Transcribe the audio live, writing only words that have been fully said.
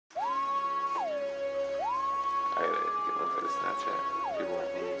Snapchat. People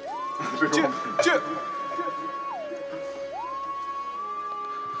want me.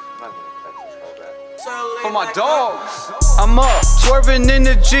 For my dogs, I'm up, swerving in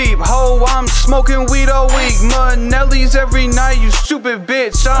the Jeep. Ho, I'm smoking weed all week. Nellies every night, you stupid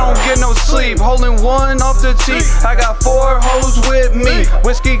bitch. I don't get no sleep. Holding one off the tee. I got 4 hoes with me.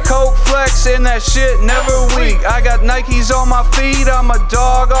 Whiskey, Coke, Flex, and that shit never weak. I got Nikes on my feet. I'm a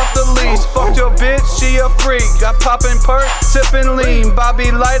dog off the leash. Fucked your bitch, she a freak. I poppin' perk, sippin' lean.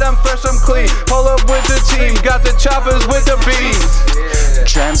 Bobby Light, I'm fresh, I'm clean. Pull up with the team. Got the choppers with the beans.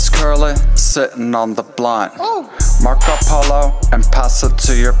 James Curley, sitting on the blunt. Marco Polo and pass it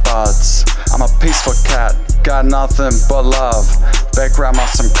to your buds. I'm a peaceful cat, got nothing but love. Bake grandma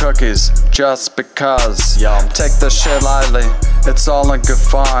some cookies, just because. Take this shit lightly, it's all in good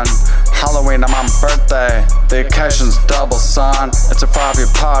fun. Halloween, I'm on birthday, the occasion's double, son. It's a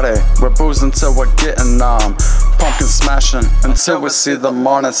Farview party, we're boozing till we're getting numb. Pumpkin smashing until we see the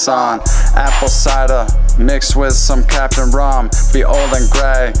morning sun. Apple cider mixed with some Captain Rum. Be old and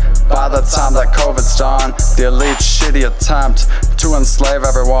grey by the time that COVID's done. The elite shitty attempt to enslave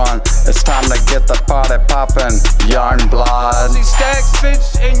everyone. It's time to get the party poppin', young blood.